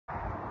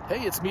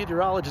Hey, it's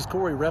meteorologist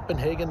Corey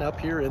Reppenhagen up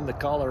here in the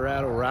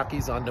Colorado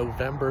Rockies on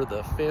November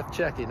the 5th,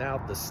 checking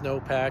out the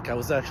Snowpack. I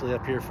was actually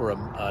up here for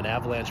an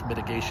avalanche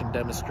mitigation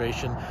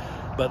demonstration,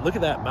 but look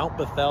at that Mount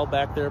Bethel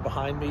back there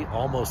behind me.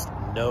 Almost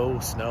no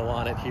snow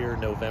on it here,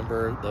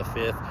 November the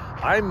 5th.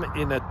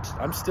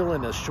 I'm still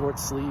in a short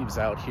sleeves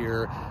out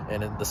here,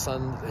 and the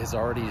sun has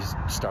already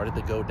started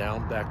to go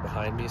down back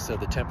behind me, so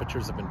the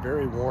temperatures have been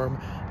very warm.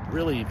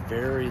 Really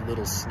very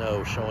little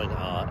snow showing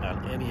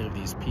on any of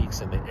these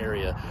peaks in the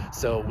area.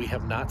 So we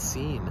have not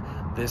seen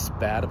this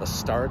bad of a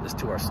start as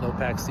to our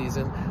snowpack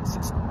season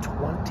since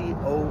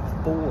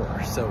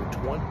 2004. So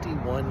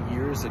 21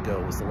 years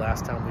ago was the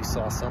last time we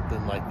saw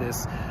something like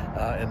this.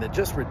 And it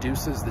just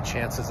reduces the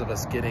chances of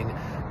us getting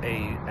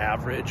a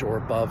average or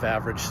above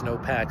average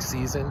snowpack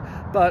season.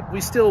 But we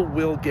still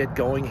will get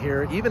going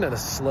here, even in a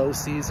slow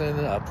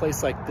season. A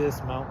place like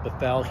this, Mount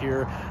Bethel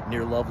here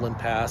near Loveland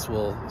Pass,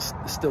 will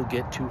still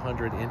get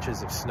 200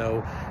 inches of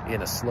snow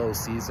in a slow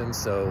season.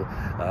 So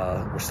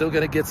we're still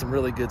going to get some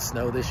really good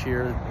snow this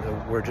year.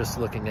 We're just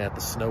looking at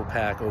the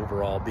snowpack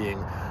overall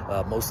being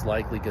most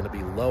likely going to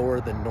be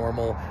lower than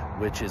normal,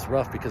 which is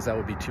rough because that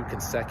would be 2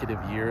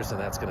 consecutive years, and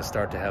that's going to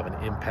start to have an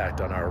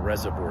impact on our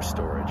reservoir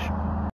storage.